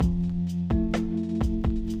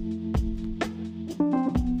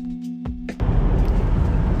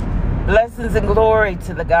Blessings and glory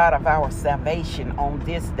to the God of our salvation. On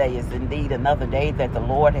this day is indeed another day that the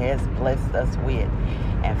Lord has blessed us with.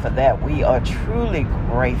 And for that, we are truly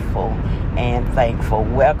grateful and thankful.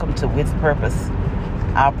 Welcome to With Purpose,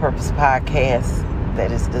 our Purpose podcast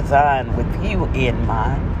that is designed with you in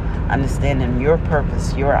mind, understanding your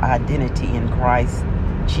purpose, your identity in Christ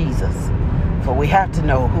Jesus. For we have to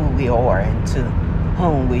know who we are and to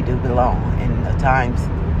whom we do belong in the times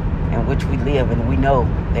in which we live, and we know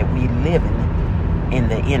that we live in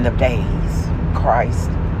the end of days. Christ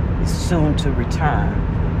is soon to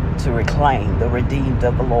return to reclaim the redeemed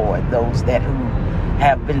of the Lord, those that who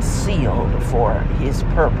have been sealed for his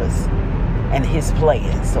purpose and his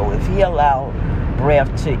plan. So if he allowed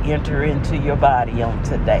breath to enter into your body on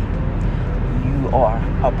today, you are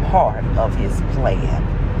a part of his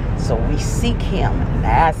plan. So we seek him and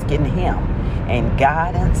asking him and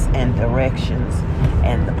guidance and directions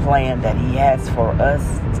and the plan that he has for us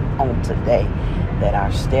on today, that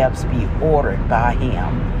our steps be ordered by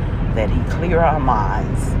him, that he clear our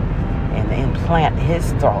minds and implant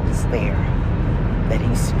his thoughts there, that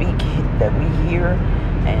he speak, that we hear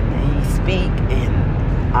and he speak and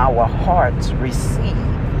our hearts receive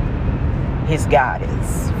his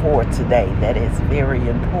guidance for today. That is very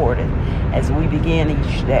important as we begin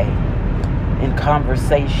each day in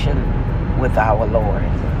conversation with our Lord,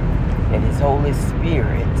 that his Holy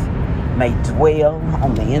Spirit may dwell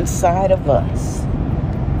on the inside of us,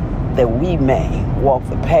 that we may walk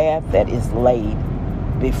the path that is laid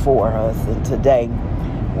before us. And today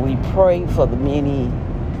we pray for the many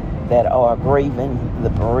that are grieving, the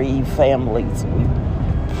bereaved families. We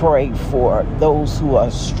pray for those who are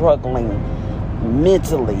struggling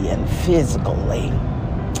mentally and physically.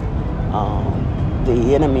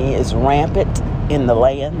 The enemy is rampant in the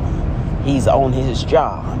land. He's on his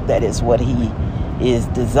job. That is what he is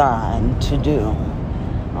designed to do.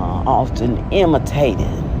 Often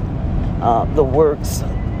imitating the works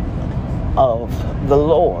of the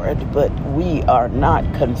Lord, but we are not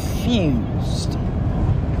confused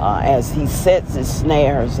as he sets his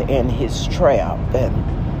snares and his trap.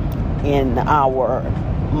 And in our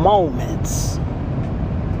moments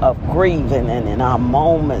of grieving and in our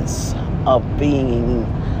moments of being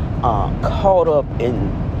caught up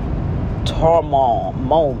in turmoil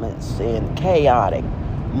moments and chaotic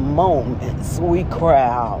moments, we cry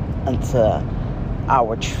out unto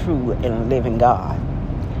our true and living God.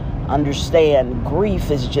 Understand,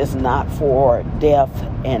 grief is just not for death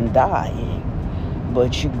and dying,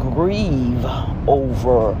 but you grieve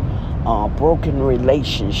over broken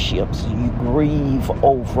relationships. You grieve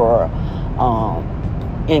over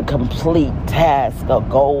incomplete tasks or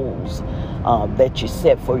goals that you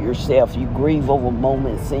set for yourself. You grieve over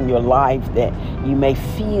moments in your life that you may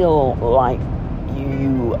feel like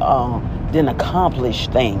you didn't accomplish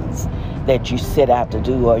things that you set out to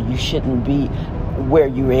do, or you shouldn't be where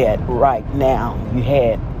you're at right now. You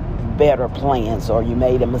had better plans, or you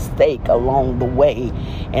made a mistake along the way,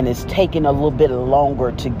 and it's taking a little bit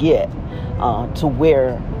longer to get to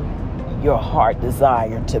where your heart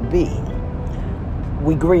desired to be.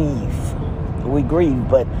 We grieve,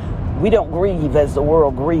 but we don't grieve as the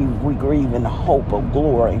world grieves. We grieve in the hope of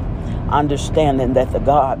glory, understanding that the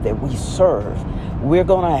God that we serve, we're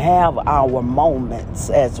going to have our moments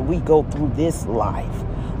as we go through this life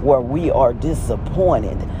where we are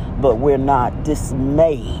disappointed, but we're not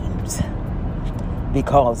dismayed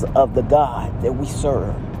because of the God that we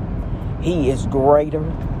serve. He is greater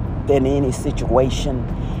than any situation.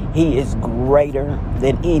 He is greater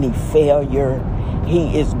than any failure.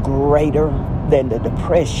 He is greater than the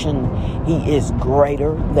depression. He is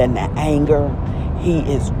greater than the anger. He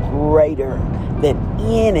is greater than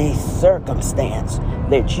any circumstance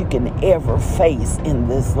that you can ever face in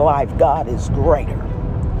this life. God is greater.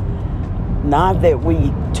 Not that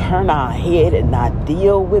we turn our head and not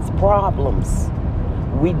deal with problems.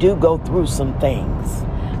 We do go through some things.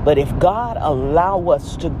 But if God allow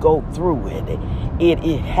us to go through it,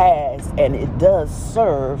 it has and it does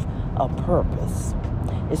serve a purpose.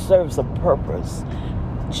 It serves a purpose.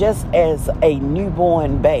 Just as a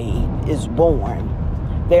newborn babe is born,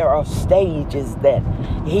 there are stages that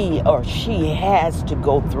he or she has to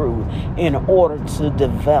go through in order to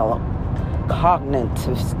develop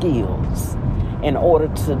cognitive skills, in order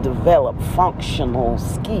to develop functional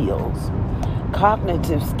skills.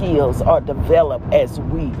 Cognitive skills are developed as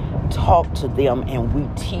we talk to them and we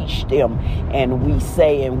teach them and we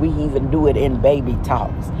say, and we even do it in baby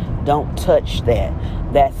talks. Don't touch that.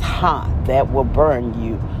 That's hot. That will burn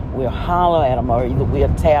you. We'll holler at them, or either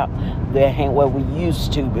we'll tap their hand where we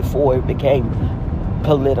used to before it became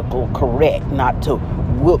political correct, not to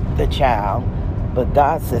whoop the child. But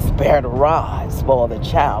God says, spare the rod, spoil the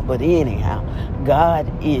child. But anyhow,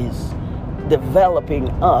 God is developing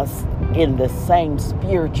us in the same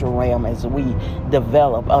spiritual realm as we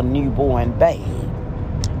develop a newborn babe.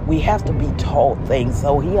 We have to be taught things.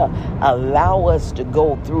 So He'll allow us to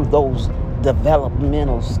go through those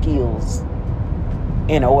developmental skills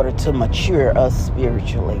in order to mature us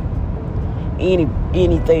spiritually.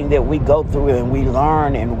 Anything that we go through and we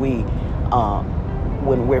learn, and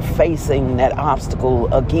when we're facing that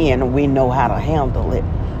obstacle again, we know how to handle it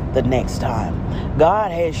the next time.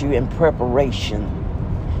 God has you in preparation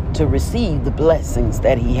to receive the blessings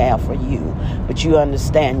that He has for you. But you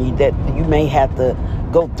understand that you may have to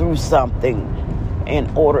go through something in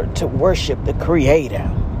order to worship the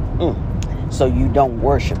Creator. So you don't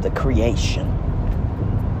worship the creation.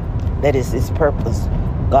 That is His purpose.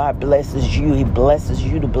 God blesses you. He blesses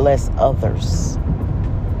you to bless others.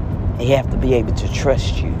 You have to be able to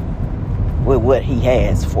trust you with what He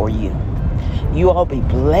has for you. You all be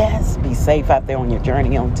blessed. Be safe out there on your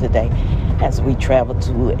journey on today as we travel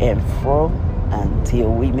to and fro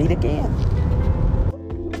until we meet again.